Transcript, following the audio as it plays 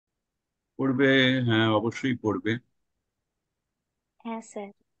পড়বে, হ্যাঁ অবশ্যই পড়বে। হ্যাঁ স্যার।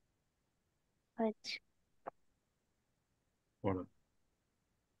 আচ্ছা। পড়ো।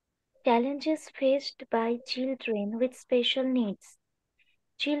 Challenges faced by children with special needs.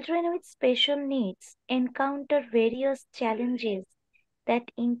 Children with special needs encounter various challenges that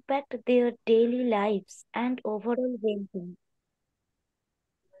impact their daily lives and overall well-being.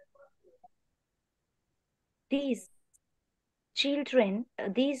 These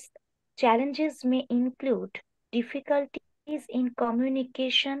these challenges may include difficulties in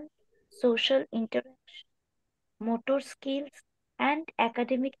communication, social interaction, motor skills, and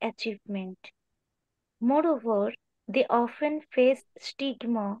academic achievement. Moreover, they often face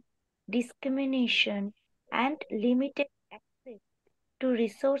stigma, discrimination, and limited access to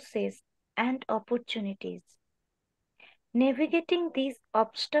resources and opportunities. Navigating these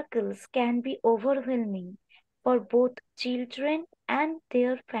obstacles can be overwhelming for both children and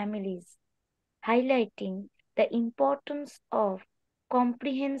their families, highlighting the importance of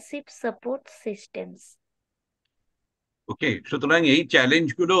comprehensive support systems. ওকে, সুতরাং এই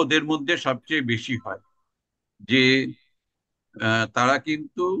চ্যালেঞ্জগুলো ওদের মধ্যে সবচেয়ে বেশি হয়, যে তারা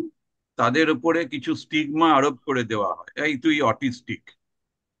কিন্তু তাদের উপরে কিছু স্টিগমা আরোপ করে দেওয়া হয়, এই তুই অটিস্টিক,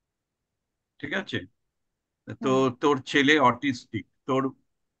 ঠিক আছে, তো হুম, তোর ছেলে অটিস্টিক, তোর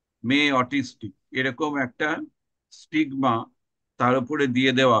মেয়ে অটিস্টিক, এরকম একটা স্টিগমা তার উপরে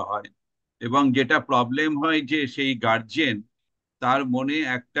দিয়ে দেওয়া হয়। এবং যেটা প্রবলেম হয় যে সেই গার্জেন, তার মনে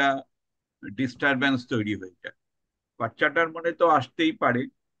একটা ডিস্টারবেন্স তৈরি হয়ে যায়। বাচ্চাটার মনে তো আসতেই পারে,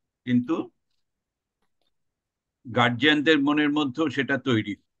 কিন্তু গার্জিয়ানদের মনের মধ্যেও সেটা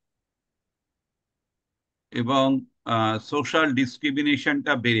তৈরি, এবং সোশ্যাল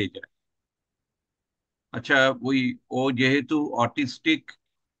ডিসক্রিমিনেশনটা বেড়ে যায়। আচ্ছা, ওই ও যেহেতু অটিস্টিক,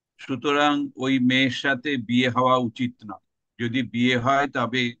 সুতরাং ওই মেয়ের সাথে বিয়ে হওয়া উচিত নয়। যদি বিয়ে হয়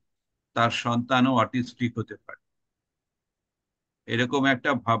তবে তার সন্তানও অটিস্টিক হতে পারে, এরকম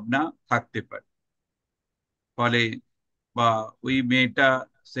একটা ভাবনা থাকতে পারে। ফলে বা ওই মেয়েটা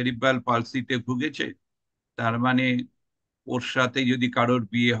সেরিব্রাল পালসিতে ভুগেছে, তার মানে ওর সাথে যদি কারোর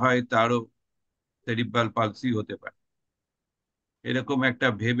বিয়ে হয় তারও সেরিব্রাল পালসি হতে পারে, এরকম একটা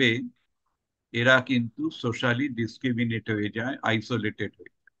ভেবে এরা কিন্তু সোশ্যালি ডিসক্রিমিনেট হয়ে যায়, আইসোলেটেড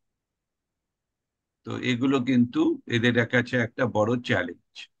হয়ে যায়। তো এগুলো কিন্তু এদের কাছে একটা বড়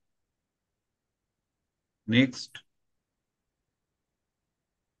challenge. Next.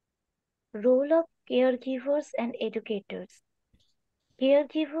 Role of caregivers and educators.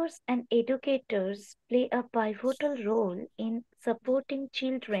 Caregivers and educators play a pivotal role in supporting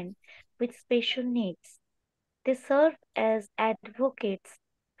children with special needs. They serve as advocates,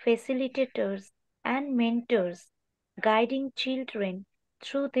 facilitators, and mentors, guiding children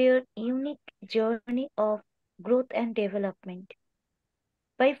through their unique journey of growth and development.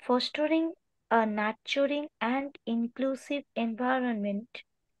 By fostering a nurturing and inclusive environment,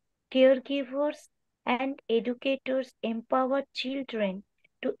 caregivers and educators empower children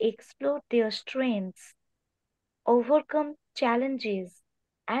to explore their strengths, overcome challenges,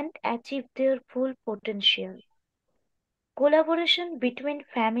 and achieve their full potential. Collaboration between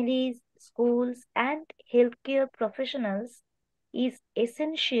families, schools, and healthcare professionals is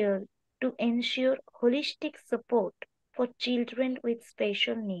essential to ensure holistic support for children with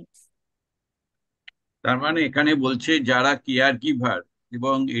special needs. তার মানে এখানে বলছে যারা care giver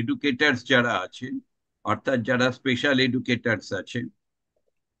এবং educators যারা আছে, অর্থাৎ যারা স্পেশাল এডুকেটার্স আছে,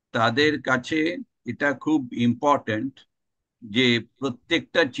 তাদের কাছে এটা খুব ইম্পর্ট্যান্ট যে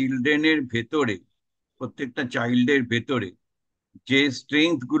প্রত্যেকটা চাইল্ডের ভেতরে যে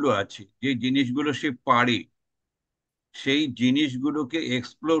স্ট্রেংথ গুলো আছে, যে জিনিসগুলো সে পারে, সেই জিনিসগুলোকে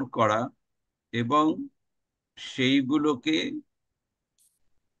এক্সপ্লোর করা এবং সেইগুলোকে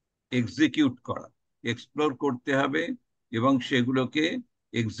এক্সিকিউট করা। এক্সপ্লোর করতে হবে এবং সেগুলোকে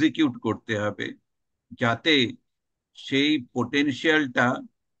এক্সিকিউট করতে হবে, যাতে সেই পোটেনশিয়ালটা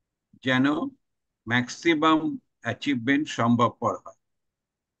যেন ম্যাক্সিমাম অ্যাচিভমেন্ট সম্ভবপর হয়।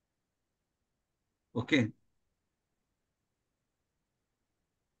 ওকে,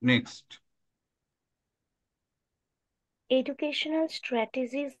 next. Educational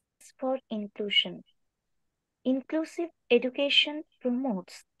strategies for inclusion. Inclusive education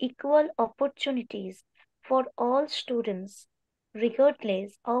promotes equal opportunities for all students, regardless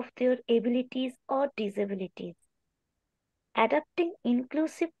of their abilities or disabilities. Adapting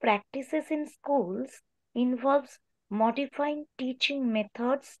inclusive practices in schools involves modifying teaching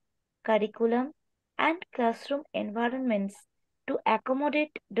methods, curriculum, and classroom environments to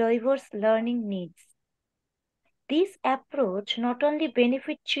accommodate diverse learning needs. This approach not only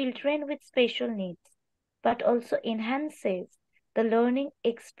benefits children with special needs but also enhances the learning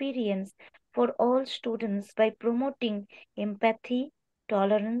experience for all students by promoting empathy,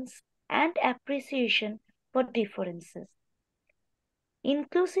 tolerance, and appreciation for differences.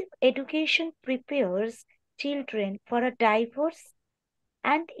 Inclusive education prepares children for a diverse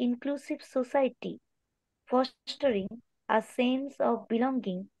and inclusive society, fostering a sense of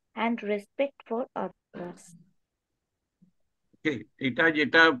belonging and respect for others. Okay, এটা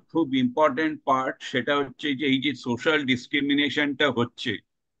যেটা খুব important part সেটা হচ্ছে যে এই যে social ডিসক্রিমিনেশনটা হচ্ছে,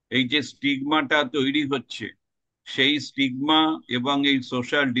 এই যে স্টিগমাটা তৈরি হচ্ছে, সেই স্টিগমা এবং এই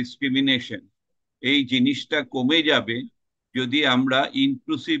সোশ্যাল ডিসক্রিমিনেশন এই জিনিসটা কমে যাবে যদি আমরা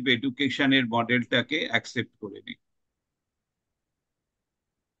ইনক্লুসিভ এডুকেশনের মডেলটাকে অ্যাকসেপ্ট করে নিই।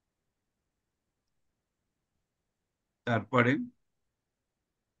 তারপরে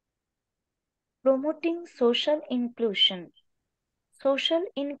Promoting social inclusion. Social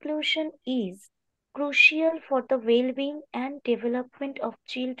inclusion is crucial for the well being and development of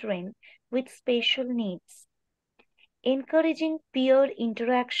children with special needs. Encouraging peer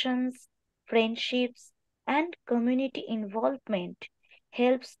interactions, friendships, and community involvement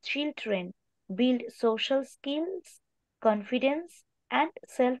helps children build social skills, confidence, and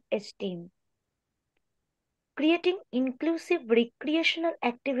self esteem. Creating inclusive recreational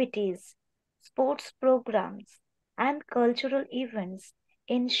activities, sports programs, and cultural events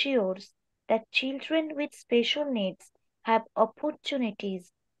ensures that children with special needs have opportunities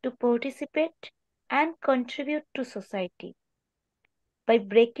to participate and contribute to society. By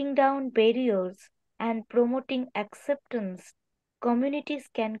breaking down barriers and promoting acceptance, communities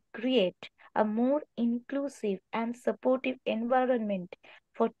can create a more inclusive and supportive environment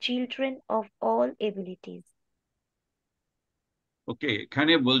for children of all abilities. ওকে,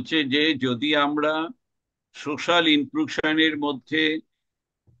 এখানে বলছে যে যদি আমরা social ইনক্লুশনের মধ্যে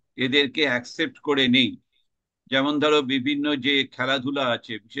এদেরকে accept করে নেই, যেমন ধরো বিভিন্ন যে খেলাধুলা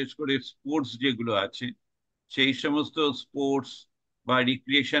আছে, বিশেষ করে স্পোর্টস যেগুলো আছে, সেই সমস্ত স্পোর্টস বা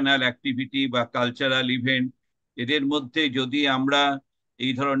রিক্রিয়েশনাল অ্যাক্টিভিটি বা কালচারাল ইভেন্ট, এদের মধ্যে যদি আমরা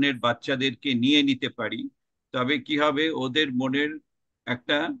এই ধরনের বাচ্চাদেরকে নিয়ে নিতে পারি, তবে কি হবে, ওদের মনের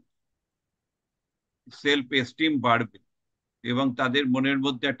একটা সেলফ এস্টিম বাড়বে এবং তাদের মনের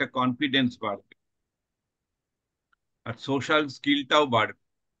মধ্যে একটা কনফিডেন্স বাড়বে, আর সোশ্যাল স্কিলটাও বাড়বে।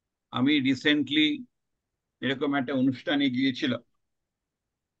 আমি রিসেন্টলি এরকম একটা অনুষ্ঠানে গিয়েছিলাম,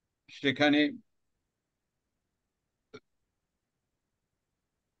 সেখানে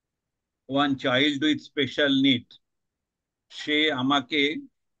one child with special need, সে আমাকে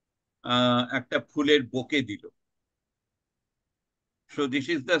একটা ফুলের বোকে দিল। So this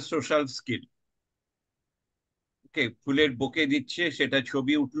is the social skill. ওকে, ফুলের বোকে দিচ্ছে, সেটা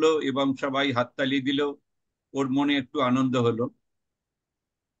ছবি উঠলো এবং সবাই হাততালি দিল, ওর মনে একটু আনন্দ হলো।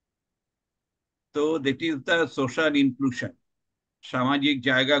 তো that is the social inclusion. সামাজিক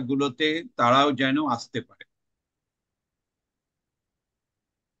জায়গাগুলোতে তারাও যেন আসতে পারে।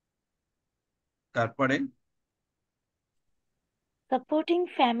 তারপরে Supporting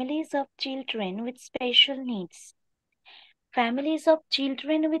families of children with special needs. Families of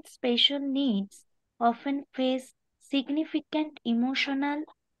children with special needs often face significant emotional,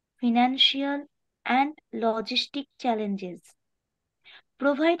 financial, and logistic challenges.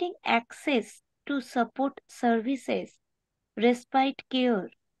 Providing access to support services, respite care,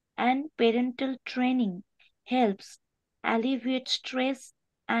 and parental training helps alleviate stress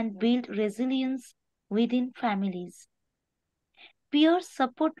and build resilience within families. Peer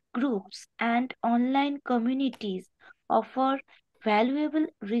support groups and online communities offer valuable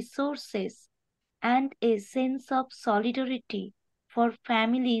resources and a sense of solidarity for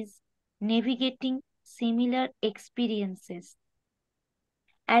families navigating similar experiences.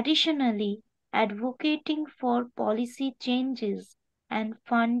 Additionally, advocating for policy changes and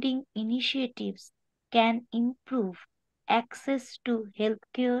funding initiatives can improve access to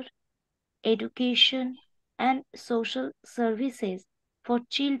healthcare, education, and social services for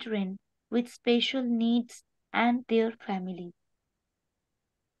children with special needs and their families.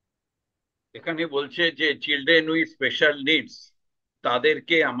 এখানে বলছে যে children with special needs,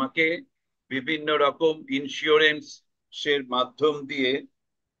 তাদেরকে আমাকে বিভিন্ন রকম insurance এর মাধ্যম দিয়ে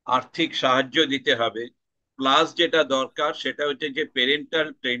আর্থিক সাহায্য দিতে হবে। প্লাস যেটা দরকার সেটা হচ্ছে যে পেরেন্টাল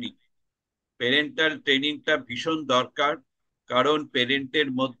ট্রেনিং। পেরেন্টাল ট্রেনিংটা ভীষণ দরকার, কারণ পেরেন্টের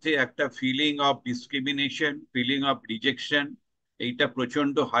মধ্যে একটা feeling of discrimination, feeling of rejection, এইটা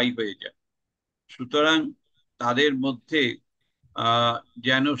প্রচন্ড হাই হয়ে যায়। সুতরাং তাদের মধ্যে আহ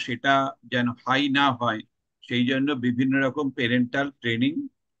যেন সেটা যেন হাই না হয়, সেই জন্য বিভিন্ন রকম পেরেন্টাল ট্রেনিং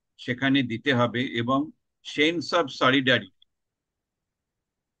সেখানে দিতে হবে, এবং সেন্স অফ সলিডারিটি,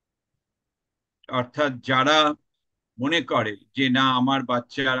 অর্থাৎ যারা মনে করে যে না আমার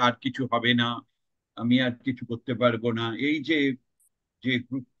বাচ্চার আর কিছু হবে না, আমি আর কিছু করতে পারবো না, এই যে যে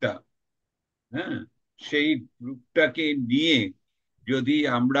গ্রুপটা, হ্যাঁ, সেই গ্রুপটাকে নিয়ে যদি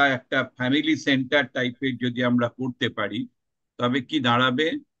আমরা একটা ফ্যামিলি সেন্টার টাইপের যদি আমরা করতে পারি, তবে কি দাঁড়াবে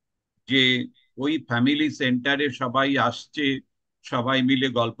যে ওই ফ্যামিলি সেন্টারে সবাই আসছে, সবাই মিলে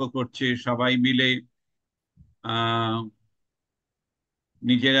গল্প করছে, সবাই মিলে আহ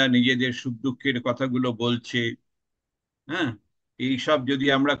নিজেরা নিজেদের সুখ দুঃখের কথাগুলো বলছে। হ্যাঁ, এইসব যদি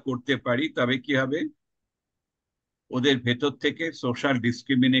আমরা করতে পারি তবে কি হবে, ওদের ভেতর থেকে সোশ্যাল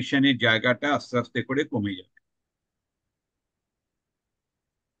ডিসক্রিমিনেশনের জায়গাটা আস্তে আস্তে করে কমে যাবে।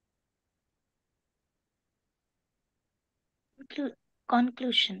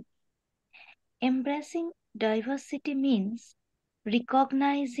 Conclusion. Embracing diversity means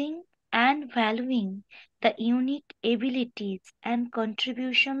recognizing and valuing the unique abilities and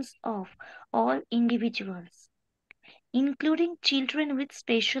contributions of all individuals, including children with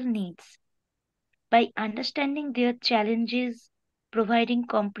special needs. By understanding their challenges, providing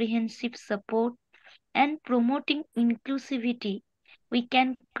comprehensive support, and promoting inclusivity, we can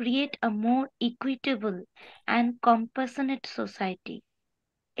create a more equitable and compassionate society.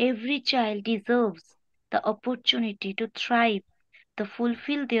 Every child deserves the opportunity to thrive, to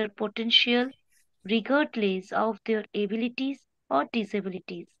fulfill their potential, regardless of their abilities or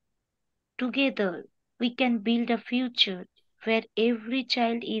disabilities. Together, we can build a future where every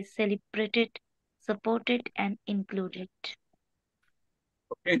child is celebrated, supported, and included.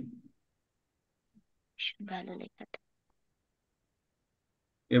 ওকে, ভালো লেখাটা।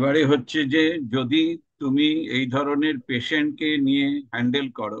 এবারে হচ্ছে যে যদি তুমি এই ধরনের পেশেন্টকে নিয়ে হ্যান্ডেল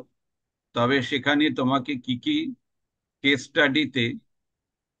করো, তবে সেখানে তোমাকে কি কি কেস স্টাডিতে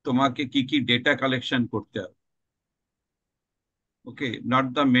তোমাকে কি কি ডেটা কালেকশন করতে হবে। ওকে, not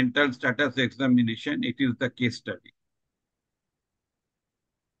the mental status examination, it is the case study.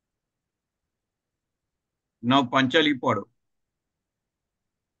 নাও পাঞ্চালি পড়ো।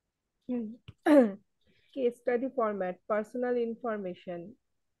 Hmm. Case study format, personal information,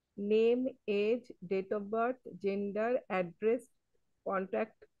 name, age, date of birth, gender, address,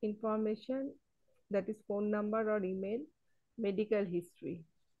 contact information, that is phone number or email, medical history,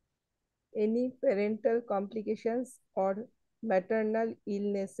 any parental complications or maternal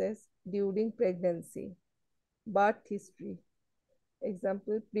illnesses during pregnancy, birth history,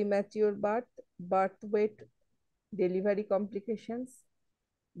 example, premature birth, birth weight, delivery complications,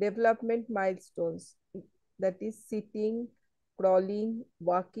 development milestones, that is sitting, crawling,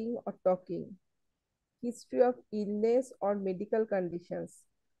 walking, or talking. History of illness or medical conditions,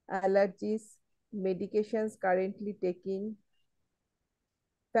 allergies, medications currently taking.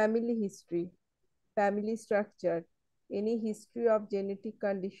 Family history, family structure, any history of genetic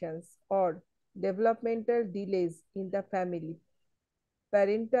conditions or developmental delays in the family.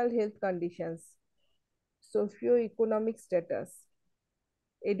 Parental health conditions, socio-economic status,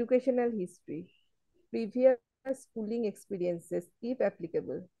 educational history, previous schooling experiences, if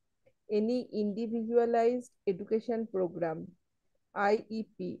applicable, any individualized education program,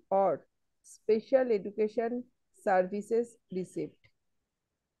 IEP, or special education services received,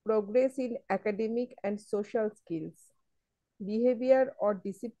 progress in academic and social skills, behavior or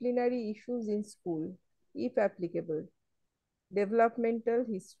disciplinary issues in school, if applicable, developmental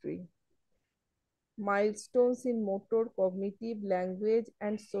history, milestones in motor, cognitive, language,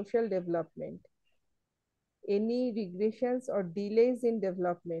 and social development, any regressions or delays in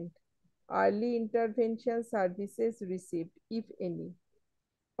development, early intervention services received, if any,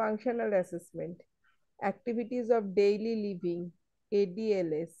 functional assessment, activities of daily living,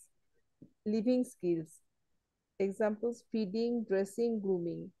 ADLS, living skills, examples feeding, dressing,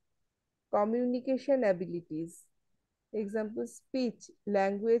 grooming, communication abilities, examples speech,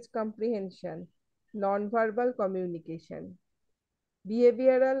 language comprehension, nonverbal communication,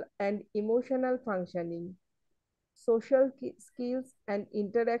 behavioral and emotional functioning, social skills and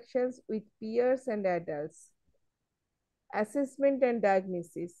interactions with peers and adults, assessment and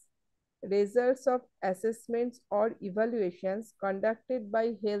diagnosis, results of assessments or evaluations conducted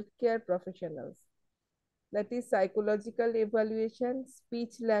by healthcare professionals, that is psychological evaluation,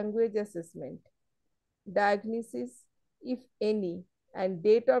 speech language assessment, diagnosis, if any, and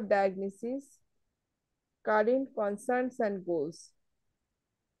date of diagnosis, current concerns and goals,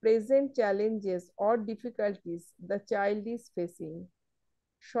 present challenges or difficulties the child is facing,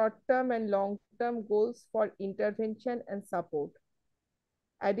 short-term and long-term goals for intervention and support,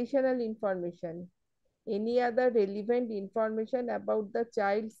 additional information, any other relevant information about the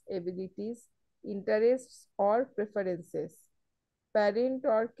child's abilities, interests, or preferences, parent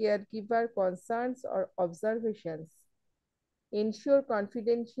or caregiver concerns or observations, ensure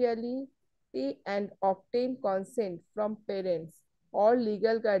confidentiality and obtain consent from parents or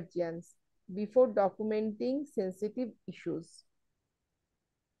legal guardians before documenting sensitive issues.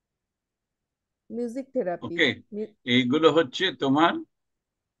 Music therapy. ওকে, এইগুলো হচ্ছে তোমার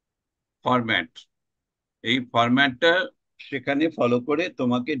format. এই ফরম্যাটটা সেখানে follow করে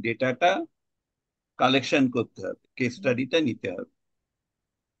তোমাকে ডেটাটা collection করতে হবে, case স্টাডিটা নিতে হবে।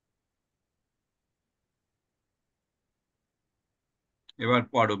 এবার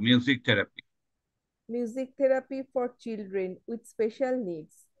পড়ো music therapy. Music therapy for children with special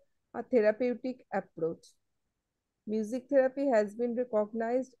needs, a therapeutic approach. Music therapy has been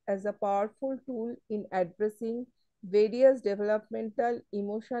recognized as a powerful tool in addressing various developmental,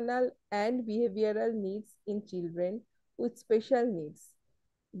 emotional, and behavioral needs in children with special needs.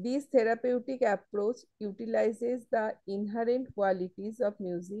 This therapeutic approach utilizes the inherent qualities of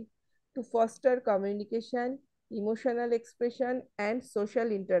music to foster communication, emotional expression, and social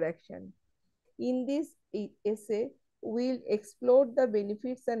interaction. In this essay, we'll explore the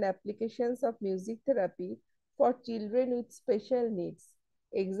benefits and applications of music therapy for children with special needs,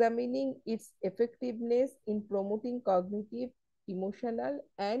 examining its effectiveness in promoting cognitive, emotional,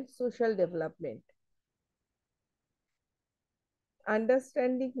 and social development.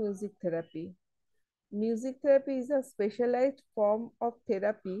 Understanding music therapy. Music therapy is a specialized form of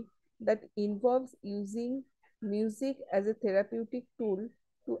therapy that involves using music as a therapeutic tool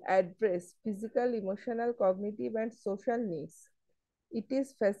to address physical, emotional, cognitive, and social needs. It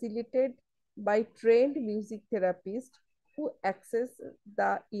is facilitated by trained music therapists who assess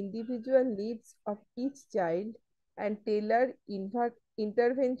the individual needs of each child and tailor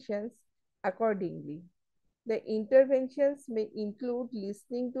interventions accordingly. The interventions may include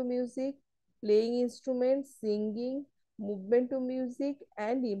listening to music, playing instruments, singing, movement to music,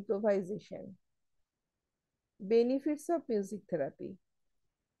 and improvisation. Benefits of music therapy.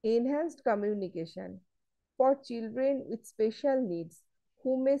 Enhanced communication. For children with special needs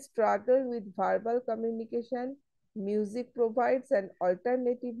who may struggle with verbal communication, music provides an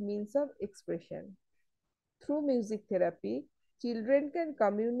alternative means of expression. Through music therapy, children can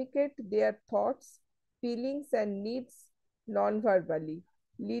communicate their thoughts, feelings, and needs non-verbally,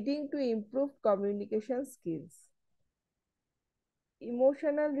 leading to improved communication skills.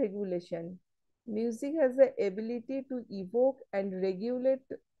 Emotional regulation. Music has the ability to evoke and regulate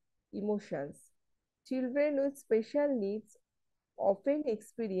emotions. Children with special needs often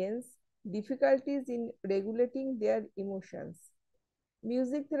experience difficulties in regulating their emotions.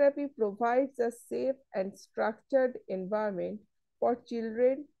 Music therapy provides a safe and structured environment for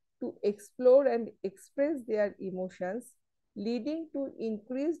children to explore and express their emotions, leading to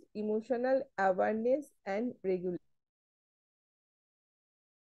increased emotional awareness and regulation.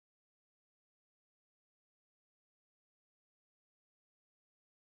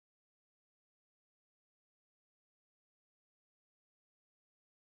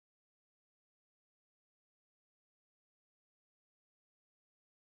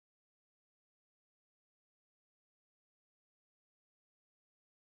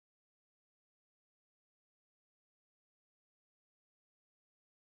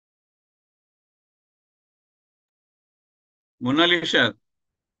 Mona Lisa,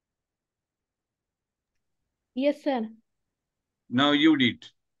 Yes, sir. Now you did.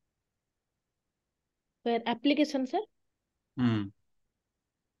 Where application, sir? Hmm.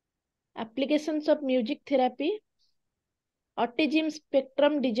 Applications of music therapy. Autism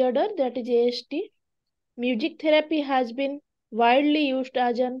spectrum disorder, that is ASD. Music therapy has been widely used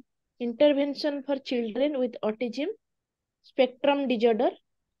as an intervention for children with autism spectrum disorder.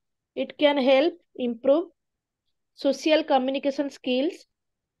 It can help improve social communication skills,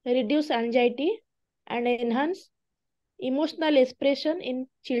 reduce anxiety, and enhance emotional expression in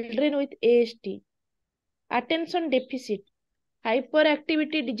children with ASD. Attention deficit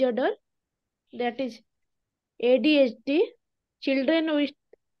hyperactivity disorder, that is ADHD. Children with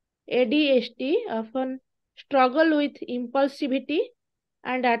ADHD often struggle with impulsivity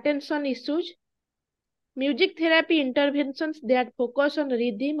and attention issues. Music therapy interventions that focus on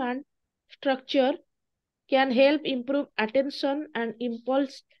rhythm and structure can help improve attention and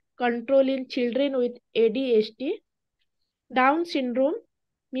impulse control in children with ADHD. Down syndrome.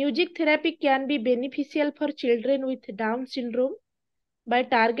 Music therapy can be beneficial for children with Down syndrome by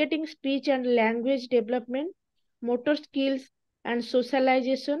targeting speech and language development, motor skills, and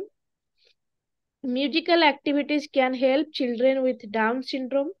socialization. Musical activities can help children with Down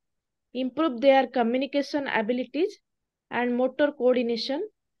syndrome improve their communication abilities and motor coordination.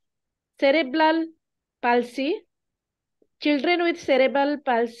 Cerebral palsy. Children with cerebral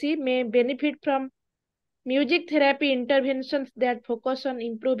palsy may benefit from music therapy interventions that focus on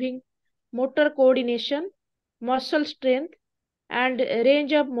improving motor coordination, muscle strength, and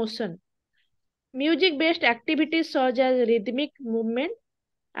range of motion. Music-based activities such as rhythmic movement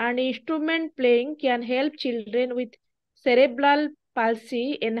and instrument playing can help children with cerebral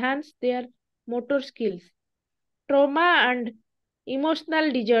palsy enhance their motor skills. Trauma and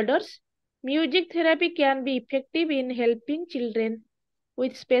emotional disorders. Music therapy can be effective in helping children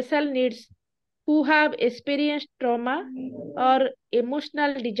with special needs who have experienced trauma or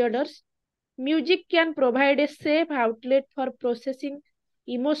emotional disorders. Music can provide a safe outlet for processing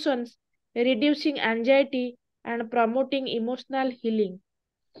emotions, reducing anxiety, and promoting emotional healing.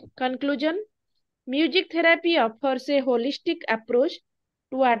 Conclusion. Music therapy offers a holistic approach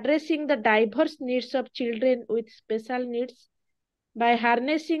to addressing the diverse needs of children with special needs. By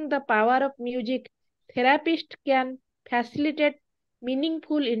harnessing the power of music, therapists can facilitate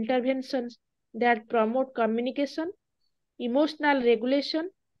meaningful interventions that promote communication, emotional regulation,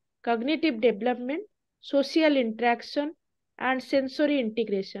 cognitive development, social interaction, and sensory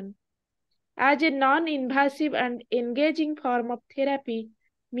integration. As a non invasive and engaging form of therapy,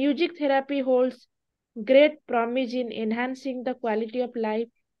 music therapy holds great promise in enhancing the quality of life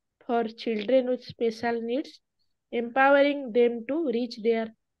for children with special needs, empowering them to reach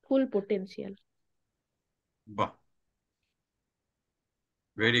their full potential. Bah,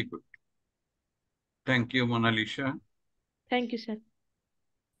 very good. Thank you, Mona Lisa. Thank you, sir.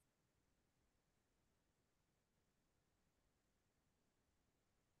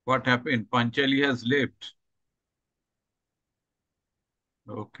 What happened? Panchali has left.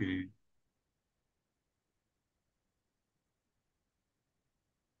 Okay.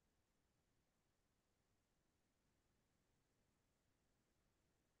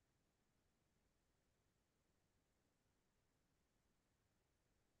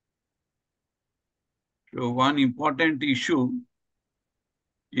 So one important issue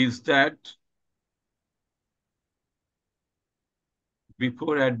is that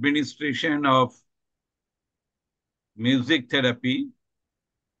before administration of music therapy,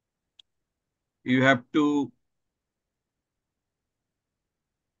 you have to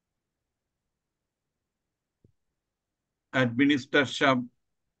administer some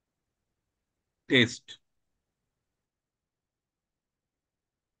test.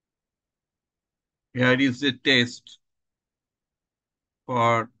 Here is a test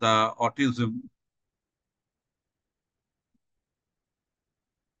for the autism.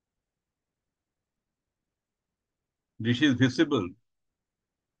 This is visible.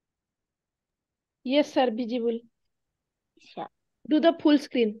 Yes, sir, visible. Sure. Do the full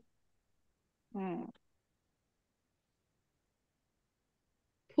screen.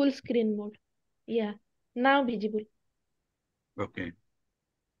 Full screen mode. Yeah, now visible. Okay.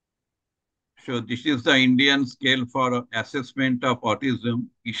 So this is the Indian scale for assessment of autism,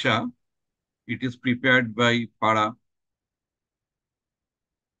 ISHA. It is prepared by Para.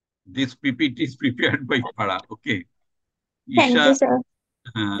 This PPT is prepared by Para. Okay. Thank you, ISHA, sir.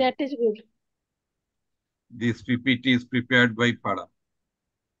 That is good. this PPT is prepared by Para.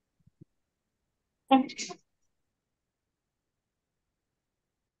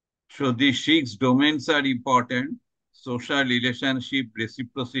 So these 6 domains are important: social relationship,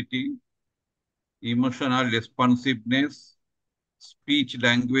 reciprocity, emotional responsiveness, speech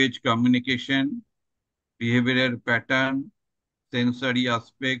language communication, behavioral pattern, sensory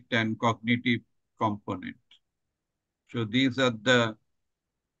aspect, and cognitive component. So these are the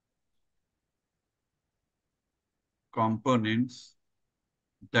components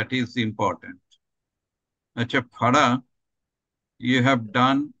that is important. Acha, Phara, you have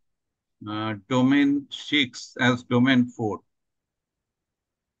done domain 6 as domain 4.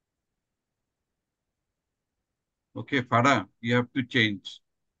 Okay, Phara, you have to change.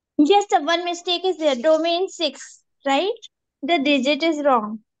 Yes, sir. One mistake is there. Domain 6, right? The digit is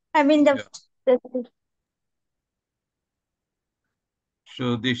wrong. I mean, Yeah. the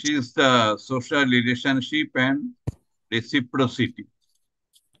So this is the social relationship and reciprocity.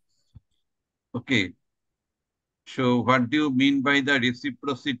 Okay. So what do you mean by the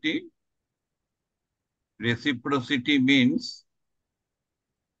reciprocity? Reciprocity means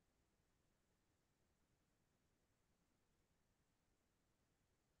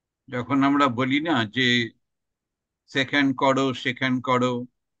যখন আমরা বলি না যে second করো second করো,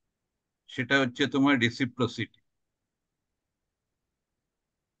 সেটা হচ্ছে তোমার রেসিপ্রোসিটি।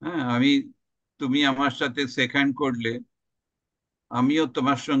 হ্যাঁ, তুমি আমার সাথে সেকেন্ড করলে, আমিও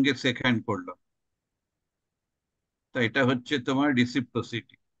তোমার সঙ্গে সেকেন্ড করলাম, তো এটা হচ্ছে তোমার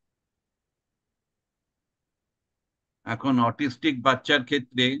রেসিপ্রোসিটি। এখন অটিস্টিক বাচ্চার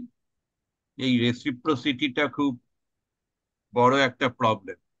ক্ষেত্রে এই রেসিপ্রোসিটিটা খুব বড় একটা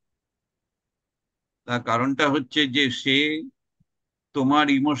প্রবলেম। তার কারণটা হচ্ছে যে সে তোমার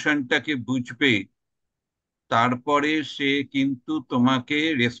ইমোশনটাকে বুঝবে, তারপরে সে কিন্তু তোমাকে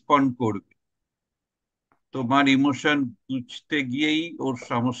রেসপন্ড করবে। তোমার ইমোশন বুঝতে গিয়েই ওর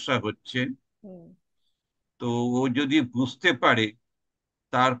সমস্যা হচ্ছে। হুম। তো ও যদি বুঝতে পারে,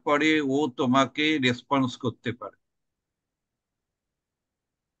 তারপরে ও তোমাকে রেসপন্স করতে পারে।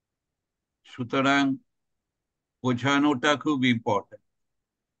 সুতরাং বোঝানোটা খুব ইম্পর্টেন্ট,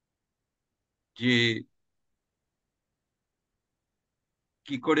 যে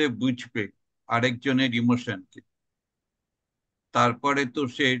কি করে বুঝবে আরেকজনের ইমোশনকে, তারপরে তো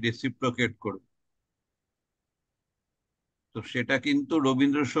সে রেসিপ্রোকেট করবে। তো সেটা কিন্তু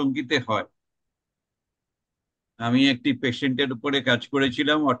রবীন্দ্রসঙ্গীতে হয়। আমি একটি পেশেন্টের উপরে কাজ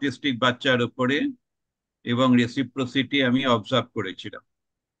করেছিলাম, অটিস্টিক বাচ্চার উপরে, এবং রেসিপ্রোসিটি আমি অবজার্ভ করেছিলাম।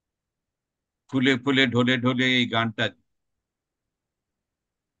 ফুলে ফুলে ঢলে ঢলে এই গানটা।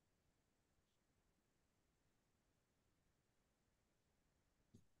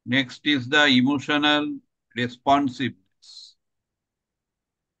 Next is the emotional responsiveness,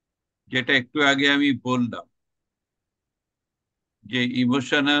 যেটা একটু আগে আমি বললাম, যে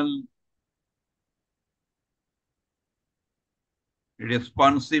ইমোশনাল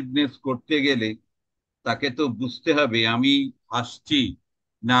রেসপন্সিভনেস করতে গেলে তাকে তো বুঝতে হবে আমি হাসছি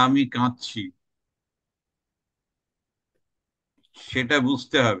না আমি কাঁদছি, সেটা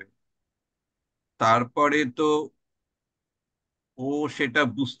বুঝতে হবে। তারপরে তো ও সেটা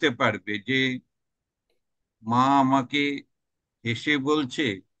বুঝতে পারবে যে মা আমাকে হেসে বলছে,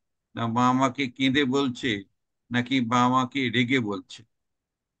 না মা আমাকে কেঁদে বলছে, নাকি মা আমাকে রেগে বলছে।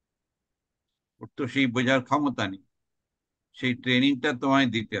 ওর তো সেই বোঝার ক্ষমতা নেই। সেই ট্রেনিংটা তোমায়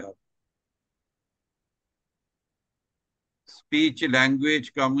দিতে হবে। স্পিচ ল্যাঙ্গুয়েজ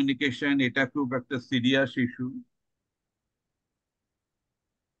কমিউনিকেশন, এটা খুব একটা সিরিয়াস ইস্যু।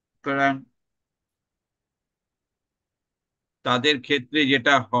 সুতরাং তাদের ক্ষেত্রে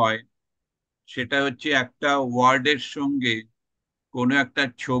যেটা হয়, সেটা হচ্ছে একটা ওয়ার্ডের সঙ্গে কোনো একটা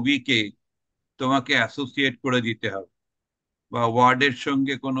ছবিকে তোমাকে অ্যাসোসিয়েট করে দিতে হবে, বা ওয়ার্ডের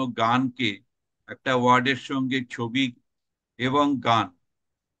সঙ্গে কোনো গানকে, একটা ওয়ার্ডের সঙ্গে ছবি এবং গান,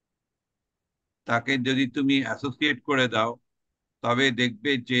 তাকে যদি তুমি অ্যাসোসিয়েট করে দাও, তবে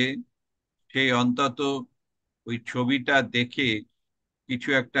দেখবে যে সেই অন্তত ওই ছবিটা দেখে কিছু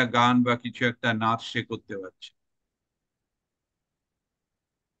একটা গান বা কিছু একটা নাচ সে করতে পারছে।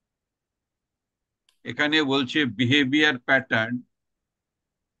 এখানে বলছে behaviour pattern,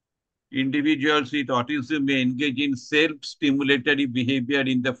 individuals with autism may engage in self-stimulatory behavior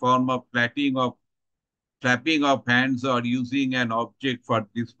in the form of clapping of hands or using an object for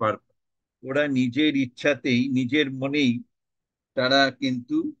this purpose. ওরা নিজের ইচ্ছাতেই, নিজের মনেই তারা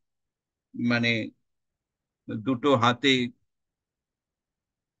কিন্তু মানে দুটো হাতে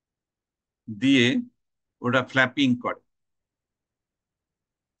দিয়ে ওরা ফ্ল্যাপিং করে।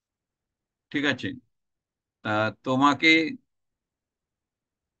 ঠিক আছে? তোমাকে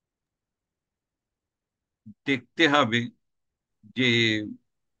দেখতে হবে যে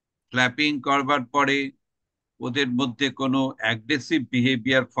ফ্ল্যাপিং করবার পরে ওদের মধ্যে কোনো অ্যাগ্রেসিভ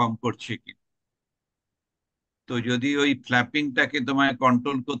বিহেভিয়ার ফর্ম করছে কি। তো যদি ওই ফ্ল্যাপিংটাকে তোমায়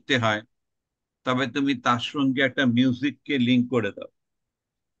কন্ট্রোল করতে হয়, তবে তুমি তার সঙ্গে একটা মিউজিককে লিঙ্ক করে দাও।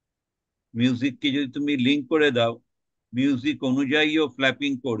 মিউজিককে যদি তুমি লিঙ্ক করে দাও, মিউজিক অনুযায়ী ও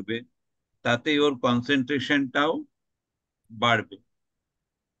ফ্ল্যাপিং করবে, তাতে ওর কনসেন্ট্রেশনটাও বাড়বে।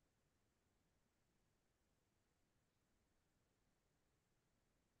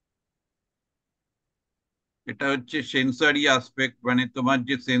 এটা হচ্ছে সেন্সরি আসপেক্ট, মানে তোমার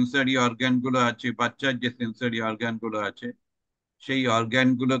যে সেন্সরি অর্গান গুলো আছে, বাচ্চার যে সেন্সরি অর্গান গুলো আছে, সেই অর্গান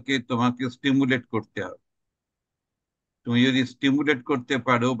গুলোকে তোমাকে স্টিমুলেট করতে হবে। তুমি যদি স্টিমুলেট করতে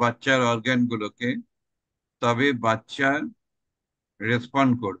পারো বাচ্চার অর্গান গুলোকে, তবে বাচ্চা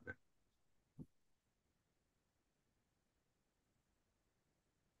রেসপন্ড করবে।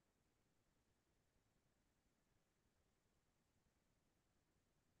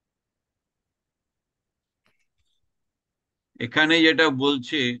 এখানে যেটা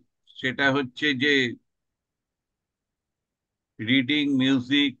বলছে, সেটা হচ্ছে যে রিডিং,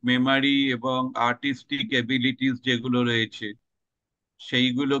 মিউজিক, মেমারি এবং আর্টিস্টিক এবিলিটিস যেগুলো রয়েছে,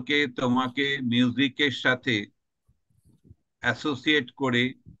 সেইগুলোকে তোমাকে মিউজিকের সাথে অ্যাসোসিয়েট করে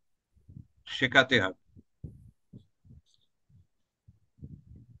শেখাতে হবে।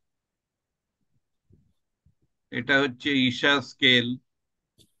 এটা হচ্ছে ঈশা স্কেল।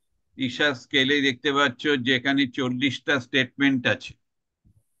 ঈশা স্কেলে দেখতে পাচ্ছ যে এখানে 40টা স্টেটমেন্ট আছে,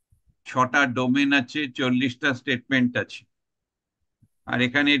 6টা ডোমেন আছে, 40টা স্টেটমেন্ট আছে। আর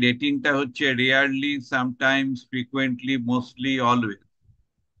এখানে রেটিংটা হচ্ছে rarely, sometimes, frequently, mostly, always.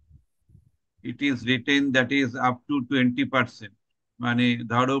 It is written that is up to 20%। মানে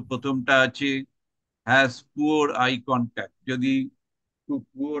ধরো প্রথমটা আছে হ্যাজ পুয়ার আই কন্ট্যাক্ট, যদি খুব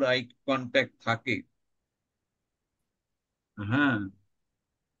পুয়ার আই কন্ট্যাক্ট থাকে, হ্যাঁ,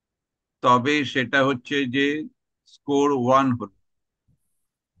 তবে সেটা হচ্ছে যে স্কোর 1 হলো।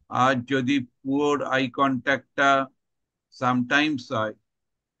 আর যদি পুয়ার আই কন্ট্যাক্টটা সামটাইমস হয়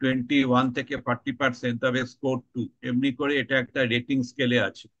 21 থেকে 40%, তবে স্কোর 2। এমনি করে এটা একটা রেটিং স্কেলে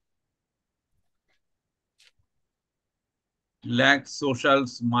আছে। Lack social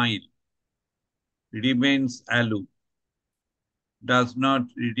smile, remains অ্যালু, does not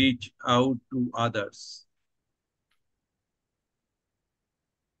reach out to others.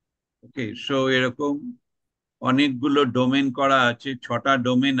 Okay, so এরকম অনেকগুলো ডোমেন করা আছে, 6টা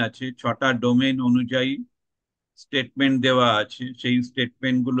ডোমেন আছে, 6টা ডোমেন অনুযায়ী স্টেটমেন্ট দেওয়া আছে। সেই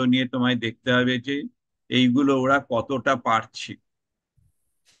স্টেটমেন্ট গুলো নিয়ে তোমায় দেখতে হবে যে এইগুলো ওরা কতটা পারছে।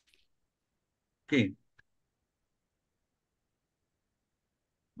 ওকে,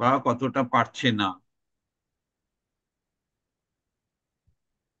 বা কতটা পারছে না।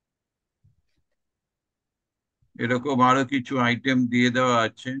 এরকম আরো কিছু আইটেম দিয়ে দেওয়া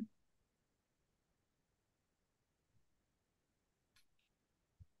আছে।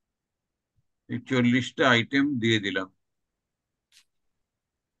 এই 40টা আইটেম দিয়ে দিলাম।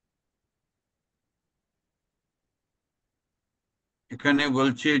 এখানে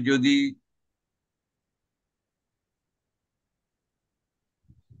বলছে যদি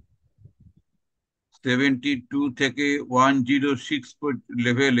 72 থেকে 106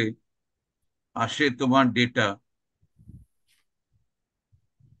 লেভেলে আসে তোমার ডেটা,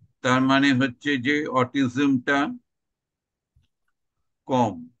 তার মানে হচ্ছে যে অটিজমটা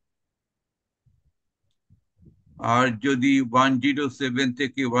কম। আর যদি 107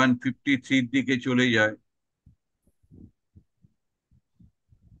 থেকে 153 দিকে চলে যায়,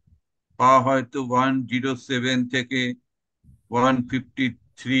 বা হয়তো 107 থেকে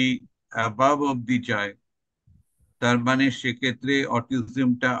 153 অ্যাবাভ অব্দি যায়, তার মানে সেক্ষেত্রে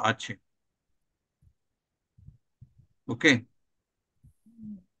অটিজমটা আছে। ওকে,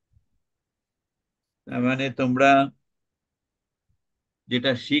 তার মানে তোমরা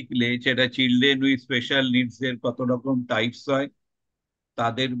যেটা শিখলে সেটা চিলড্রেন উইথ স্পেশাল নিডস এর কত রকম টাইপস হয়,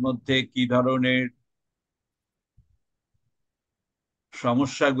 তাদের মধ্যে কি ধরনের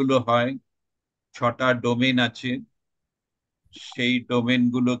সমস্যাগুলো হয়, 6টা ডোমেন আছে, সেই ডোমেন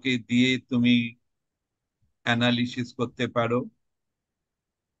গুলোকে দিয়ে তুমি অ্যানালিসিস করতে পারো।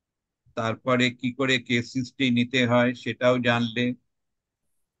 তারপরে কি করে কেস হিস্ট্রি নিতে হয় সেটাও জানলে।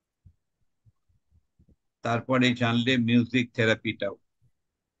 তারপরে জানলে মিউজিক থেরাপিটাও।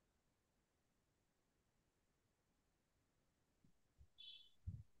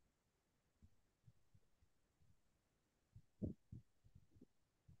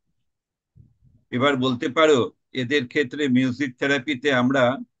 এবার বলতে পারো এদের ক্ষেত্রে মিউজিক থেরাপিতে আমরা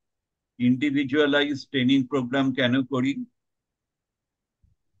ইন্ডিভিজুয়ালাইজ ট্রেনিং প্রোগ্রাম কেন করি?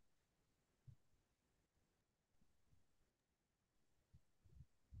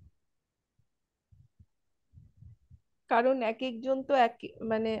 কারণ এক একজন তো এক,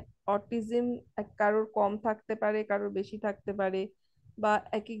 মানে অটিজম কারোর কম থাকতে পারে, কারোর বেশি থাকতে পারে, বা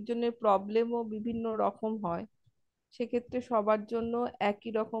এক একজনের প্রবলেমও বিভিন্ন রকম হয়। সেক্ষেত্রে সবার জন্য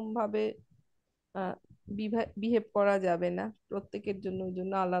একই রকম ভাবে বিহেভ করা যাবে না, প্রত্যেকের জন্য ওই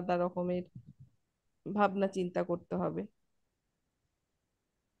জন্য আলাদা রকমের ভাবনা চিন্তা করতে হবে।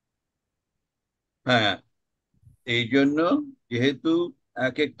 হ্যাঁ, এই জন্য যেহেতু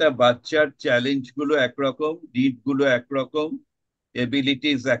এক একটা বাচ্চার চ্যালেঞ্জ গুলো একরকম, নিড গুলো একরকম,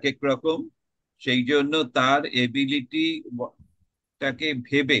 এবিলিটিস এক এক রকম, সেই জন্য তার এবিলিটিটাকে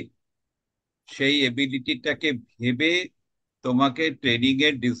ভেবে, সেই এবিলিটিটাকে ভেবে তোমাকে ট্রেনিং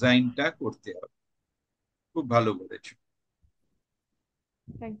এর ডিজাইনটা করতে হবে। খুব ভালো বলেছো।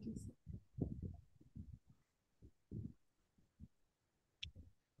 Thank you.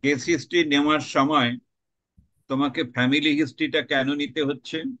 কেস হিস্ট্রি নেওয়ার সময় তোমাকে ফ্যামিলি হিস্ট্রিটা কেন নিতে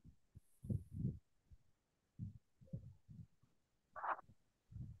হচ্ছে?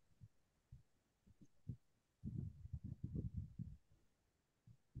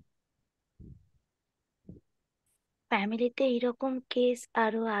 ফ্যামিলিতে এরকম কেস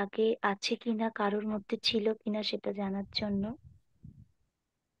আরো আগে আছে কিনা, কারোর মধ্যে ছিল কিনা সেটা জানার জন্য।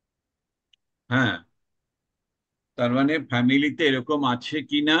 হ্যাঁ, তার মানে ফ্যামিলিতে এরকম আছে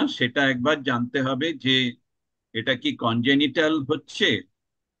কিনা সেটা একবার জানতে হবে যে এটা কি কনজেনিটাল হচ্ছে,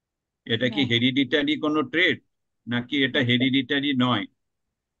 এটা কি হ্যাঁ, হেরিডিটারি কোনো ট্রেট, নাকি এটা আচ্ছা। হেরিডিটারি নয়।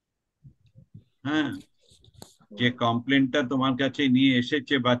 হ্যাঁ, যে কমপ্লেনটা তোমার কাছে নিয়ে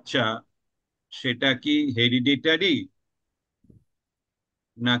এসেছে বাচ্চা, সেটা কি হেরিডিটারি,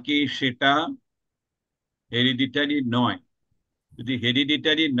 নাকি সেটা হেরিডিটারি নয়? যদি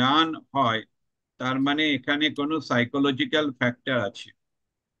হেরিডিটারি না হয়, তার মানে এখানে কোনো সাইকোলজিক্যাল ফ্যাক্টর আছে,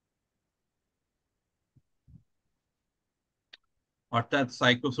 অর্থাৎ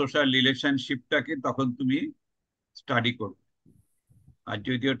সাইকোসোশ্যাল রিলেশনশিপটাকে তখন তুমি স্টাডি করবে। আর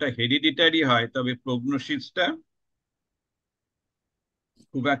যদি ওটা হেরিডিটারি হয়, তবে প্রগনোসিসটা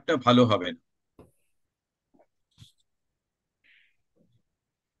খুব একটা ভালো হবে না।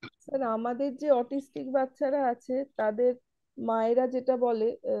 স্যার, আমাদের যে অটিস্টিক বাচ্চারা আছে তাদের মায়েরা যেটা বলে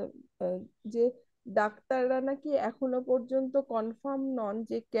আহ, যে ডাক্তাররা নাকি এখনো পর্যন্ত কনফার্ম নন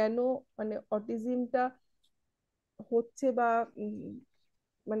যে কেন মানে অটিজমটা হচ্ছে, বা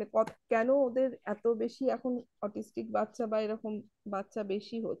মানে কেন ওদের এত বেশি এখন অটিস্টিক বাচ্চা বা এরকম বাচ্চা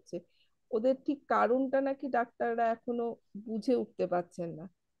বেশি হচ্ছে। ওদের ঠিক কারণটা নাকি ডাক্তাররা এখনো বুঝে উঠতে পারছেন না।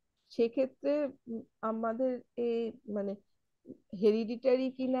 সেক্ষেত্রে আমাদের এই মানে হেরিডিটারি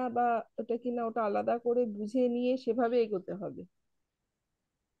কিনা বা ওটা কিনা ওটা আলাদা করে বুঝে নিয়ে সেভাবে এগোতে হবে।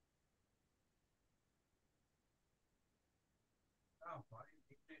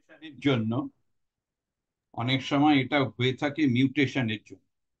 মিউটেশনের জন্য অনেক সময় এটা হয়ে থাকে মিউটেশনের জন্য।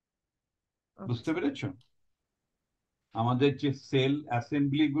 বুঝতে আচ্ছা। পেরেছো? আমাদের যে সেল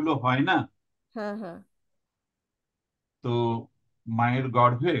অ্যাসেম্বলি গুলো হয় না, হ্যাঁ, হ্যাঁ, তো মায়ের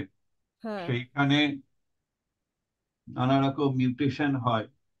গর্ভে, হ্যাঁ। সেইখানে নানা রকম মিউটেশন হয়,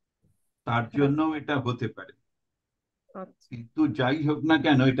 তার হ্যাঁ। জন্য এটা হতে পারে। আচ্ছা। কিন্তু যাই হোক না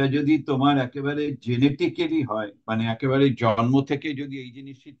কেন, এটা যদি তোমার একেবারে জেনেটিক্যালি হয়, মানে একেবারে জন্ম থেকে যদি এই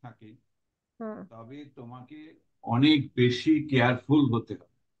জিনিসই থাকে, হ্যাঁ। তবে তোমাকে অনেক বেশি কেয়ারফুল হতে হবে।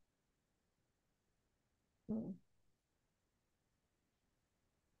 হুম।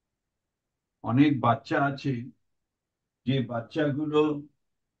 অনেক বাচ্চা আছে, যে বাচ্চাগুলো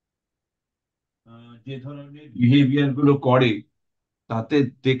যে ধরনের বিহেভিয়ার গুলো করে, তাতে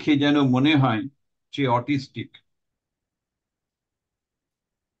দেখে যেন মনে হয় সে অটিস্টিক।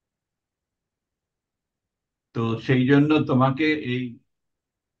 তো সেই জন্য তোমাকে এই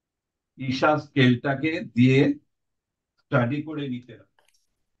ঈশা স্কেলটাকে দিয়ে স্টাডি করে নিতে হবে।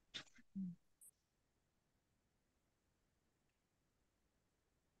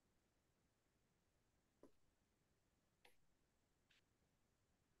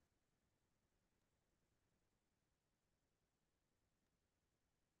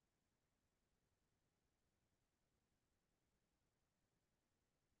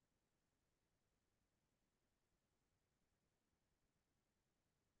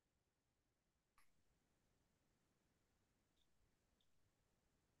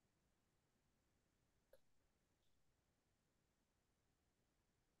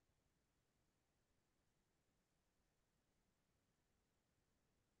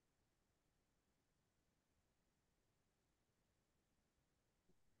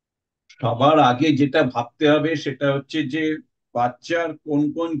 সবার আগে যেটা ভাবতে হবে সেটা হচ্ছে যে বাচ্চার কোন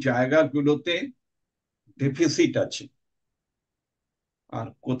কোন জায়গাগুলোতে ডেফিসিট আছে, আর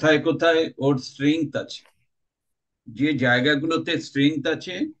কোথায় কোথায় ওর স্ট্রেংথ আছে। যে জায়গাগুলোতে স্ট্রেংথ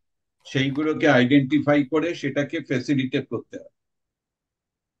আছে, সেইগুলোকে আইডেন্টিফাই করে সেটাকে ফেসিলিটেট করতে হবে।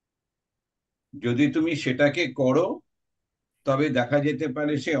 যদি তুমি সেটাকে করো, তবে দেখা যেতে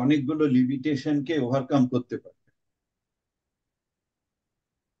পারে সে অনেকগুলো লিমিটেশনকে ওভারকাম করতে পারে।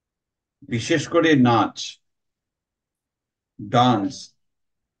 বিশেষ করে নাচ, হ্যাঁ। ডান্স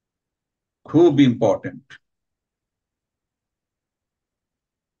খুব ইম্পর্টেন্ট।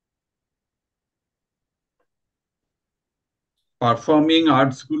 পারফর্মিং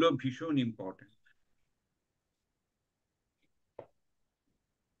আর্টস গুলো ভীষণ ইম্পর্টেন্ট।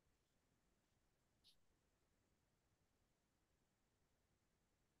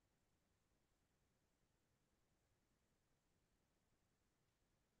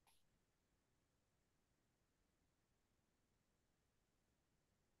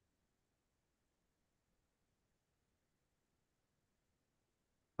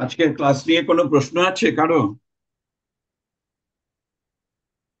 আজকের ক্লাস নিয়ে কোনো প্রশ্ন আছে কারো?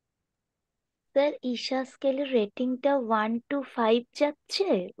 স্যার, ঈশা স্কেলের রেটিংটা 1 to 5 যাচ্ছে।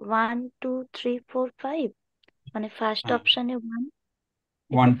 1 2 3 4 5, মানে ফার্স্ট হ্যাঁ, অপশনে 1,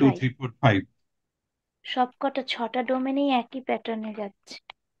 ওয়ান এতে টু 5। থ্রি ফোর ফাইভ সবকটা 6টা ডোমেনেই একই প্যাটার্নে যাচ্ছে।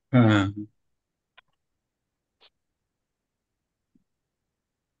 হ্যাঁ,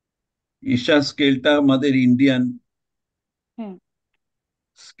 ঈশা স্কেলটা আমাদের ইন্ডিয়ান হুম।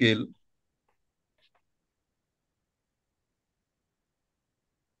 স্কেল।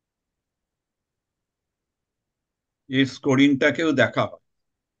 এর স্কোরিংটাকেও দেখা হয়।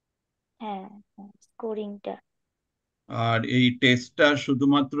 হ্যাঁ, হ্যাঁ, স্কোরিংটা। আর এই টেস্টটা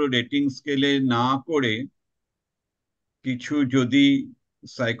শুধুমাত্র রেটিং স্কেলে না করে কিছু যদি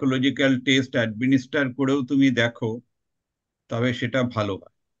সাইকোলজিক্যাল টেস্ট অ্যাডমিনিস্টার করেও তুমি দেখো, তবে সেটা ভালো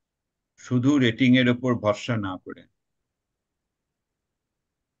হয়, শুধু রেটিং এর উপর ভরসা না করে।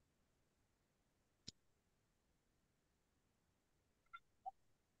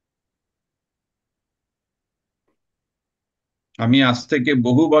 আমি আজ থেকে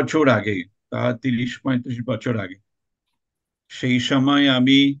বহু বছর আগে, তা 30-35 বছর আগে, সেই সময়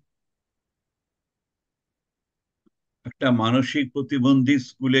আমি একটা মানসিক প্রতিবন্ধী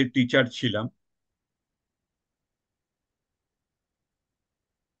স্কুলের টিচার ছিলাম।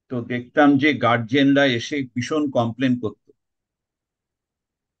 তো দেখতাম যে গার্জিয়ানরা এসে ভীষণ কমপ্লেন করতো।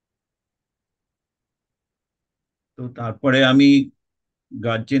 তো তারপরে আমি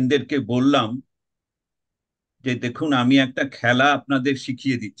গার্জিয়ানদেরকে বললাম যে দেখুন, আমি একটা খেলা আপনাদের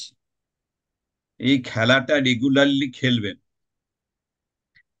শিখিয়ে দিচ্ছি, এই খেলাটা রেগুলারলি খেলবেন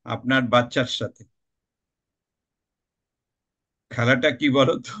আপনার বাচ্চার সাথে। খেলাটা কি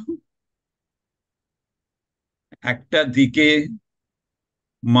বলতো, একটা দিকে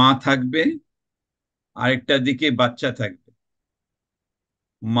মা থাকবে, আরেকটা দিকে বাচ্চা থাকবে।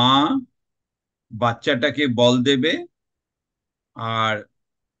 মা বাচ্চাটাকে বল দেবে, আর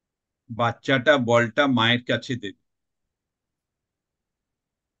বাচ্চাটা বলটা মায়ের কাছে দেবে।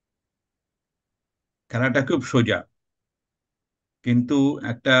 খেলাটা খুব সোজা, কিন্তু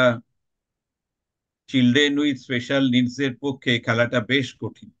একটা চিলড্রেন উইথ স্পেশাল নিডস এর পক্ষে খেলাটা বেশ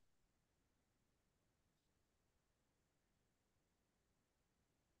কঠিন।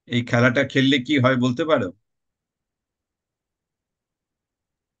 এই খেলাটা খেললে কি হয় বলতে পারো?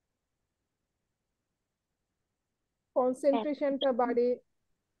 কনসেন্ট্রেশনটা বাড়ে।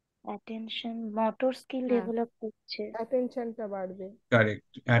 অ্যাটেনশন, মোটর স্কিল হ্যাঁ, ডেভেলপ করছে, অ্যাটেনশনটা বাড়বে।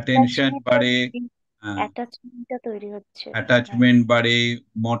 কারেক্ট, অ্যাটেনশন অ্যাটাচমেন্ট বাড়ে। হ্যাঁ, অ্যাটাচমেন্টটা তৈরি হচ্ছে মায়ের। অ্যাটাচমেন্ট বাড়ে,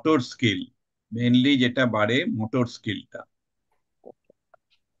 মোটর স্কিল, মেনলি যেটা বাড়ে মোটর স্কিলটা।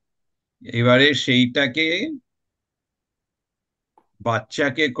 এবারে সেইটাকে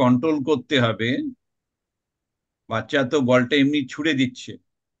বাচ্চাকে কন্ট্রোল করতে হবে। বাচ্চা তো বলটা এমনি ছুড়ে দিচ্ছে,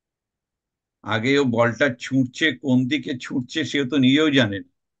 আগে ও বলটা ছুঁড়ছে, কোন দিকে ছুঁড়ছে সেও তো নিজেও জানে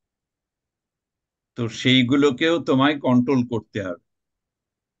না। তো সেইগুলোকেও তোমায় কন্ট্রোল করতে হবে।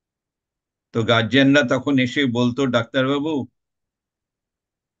 তো গার্জিয়ানরা তখন এসে বলতো, ডাক্তারবাবু,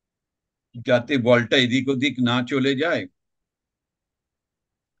 যাতে বলটা এদিক ওদিক না চলে যায়,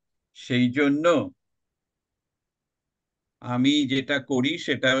 সেই জন্য আমি যেটা করি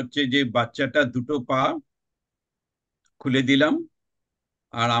সেটা হচ্ছে যে বাচ্চাটা দুটো পা খুলে দিলাম,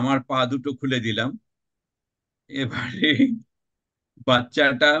 আর আমার পা দুটো খুলে দিলাম। এবারে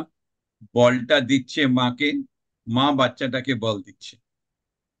বাচ্চাটা বলটা দিচ্ছে মাকে, মা বাচ্চাটাকে বল দিচ্ছে।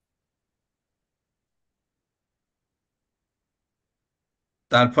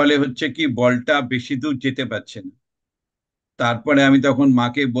 তার ফলে হচ্ছে কি, বলটা বেশি দূর যেতে পারছে না। তারপরে আমি তখন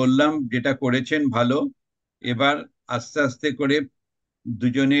মাকে বললাম, যেটা করেছেন ভালো, এবার আস্তে আস্তে করে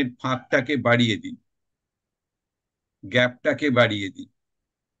দুজনের ফাঁকটাকে বাড়িয়ে দিন, গ্যাপটাকে বাড়িয়ে দিন।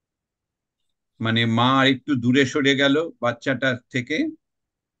 মানে মা আর একটু দূরে সরে গেল বাচ্চাটা থেকে।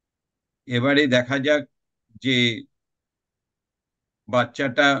 এবারে দেখা যাক যে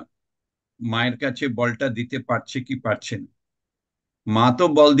বাচ্চাটা মায়ের কাছে বলটা দিতে পারছে কি পারছে না। মা তো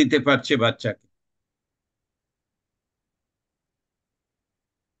বল দিতে পারছে বাচ্চাকে।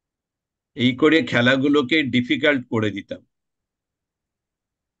 এই করে খেলাগুলোকে ডিফিকাল্ট করে দিতাম।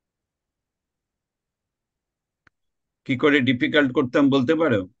 কি করে ডিফিকাল্ট করতাম বলতে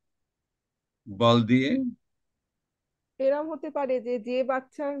পারো? বল দিয়ে। এরম হতে পারে যে যে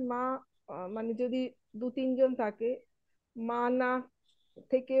বাচ্চার মা মানে যদি 2-3 জন থাকে, মা না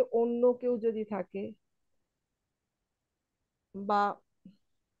থেকে অন্য কেউ যদি থাকে, বা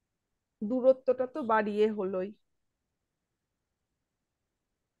দূরত্বটা তো বাড়িয়ে হলোই।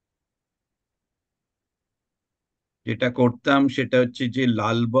 যেটা করতাম সেটা হচ্ছে যে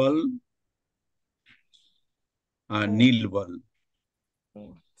লাল বল আর ও, নীল বল, ও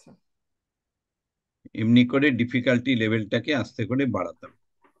আচ্ছা। এমনি করে ডিফিকাল্টি লেভেলটাকে আস্তে করে বাড়াতাম।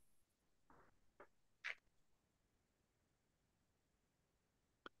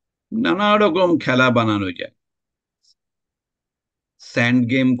 নানা রকম খেলা বানানো যায়। স্যান্ড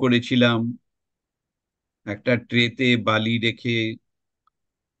গেম করেছিলাম, একটা ট্রেতে বালি রেখে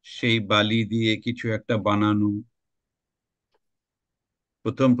সেই বালি দিয়ে কিছু একটা বানানো।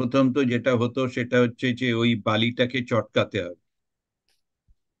 প্রথম প্রথম তো যেটা হতো সেটা হচ্ছে যে ওই বালিটাকে চটকাতে হবে।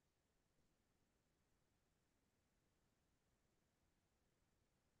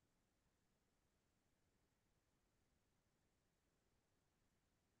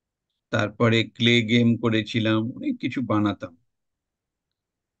 তারপরে ক্লে গেম করেছিলাম, অনেক কিছু বানাতাম।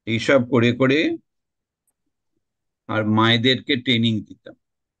 এইসব করে করে আর মায়েদেরকে ট্রেনিং দিতাম।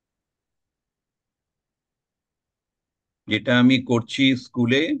 যেটা আমি করছি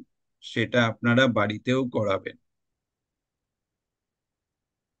স্কুলে, সেটা আপনারা বাড়িতেও করাবেন।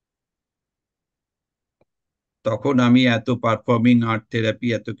 তখন আমি এত পারফর্মিং আর্ট থেরাপি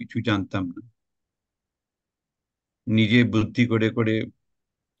এত কিছু জানতাম না, নিজে বুদ্ধি করে করে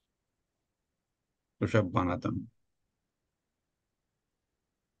ওসব বানাতাম।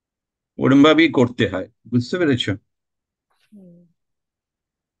 ওরম ভাবেই করতে হয়, বুঝতে পেরেছো? হুম।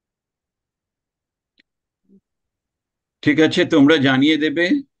 ঠিক আছে, তোমরা জানিয়ে দেবে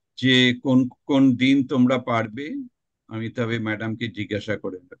যে কোন কোন দিন তোমরা পারবে। আমি তবে ম্যাডামকে জিজ্ঞাসা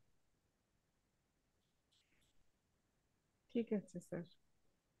করে নেব। ঠিক আছে স্যার।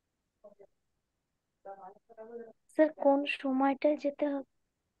 স্যার কোন সময়টায় যেতে হবে?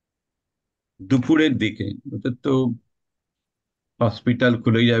 দুপুরের দিকে। ওদের তো হসপিটাল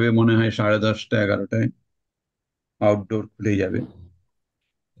খুলে যাবে মনে হয় 10:30 11টায়, আউটডোর খুলে যাবে,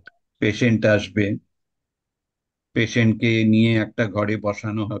 পেশেন্ট আসবে, পেশেন্টকে নিয়ে একটা ঘরে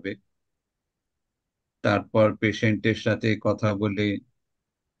বসানো হবে, তারপর পেশেন্টের সাথে কথা বলে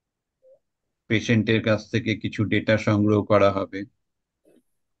পেশেন্টের কাছ থেকে কিছু ডেটা সংগ্রহ করা হবে,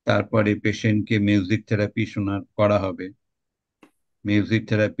 তারপরে পেশেন্টকে মিউজিক থেরাপি করা হবে, মিউজিক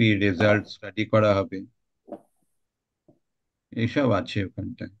থেরাপির রেজাল্ট স্টাডি করা হবে। এইসব আছে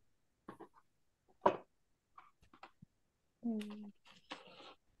ওখানটায়। হুম।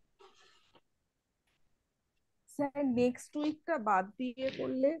 স্যার নেক্সট উইকটা বাদ দিয়ে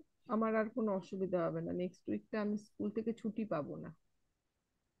করলে আমার আর কোনো অসুবিধা হবে না। নেক্সট উইকটা আমি স্কুল থেকে ছুটি পাবো না।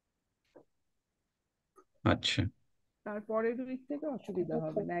 আচ্ছা, তারপরের উইক থেকে অসুবিধা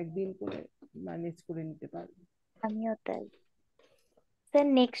হবে না, একদিন করে ম্যানেজ করে নিতে পারবো। আমিও তাই। স্যার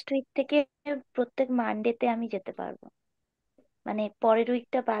নেক্সট উইক থেকে প্রত্যেক মানডেতে আমি যেতে পারবো, মানে পরের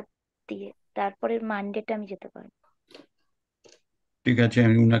উইকটা বাদ দিয়ে তারপরের মানডেটা আমি যেতে পারবো। ঠিক আছে,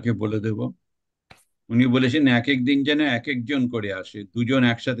 আমি উনাকে বলে দেব। উনি বলেছেন এক এক দিন যেন এক একজন করে আসে, দুজন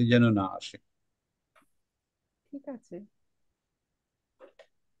একসাথে যেন না আসে। ঠিক আছে।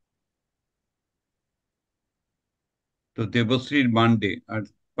 তো দেবশ্রীর মানডে আর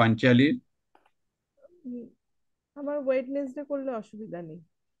পাঞ্চালির উম, আমার ওয়েডনেসডে করলে অসুবিধা নেই।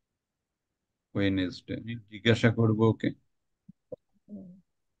 ওয়েনেসডে। আমি জিজ্ঞাসা করবো ওকে।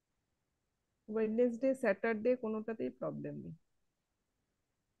 ওয়েডনেসডে স্যাটারডে কোনোটাতেই প্রবলেম নেই।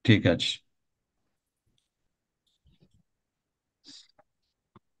 ঠিক আছে।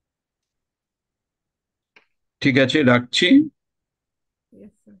 ঠিক আছে, রাখছি।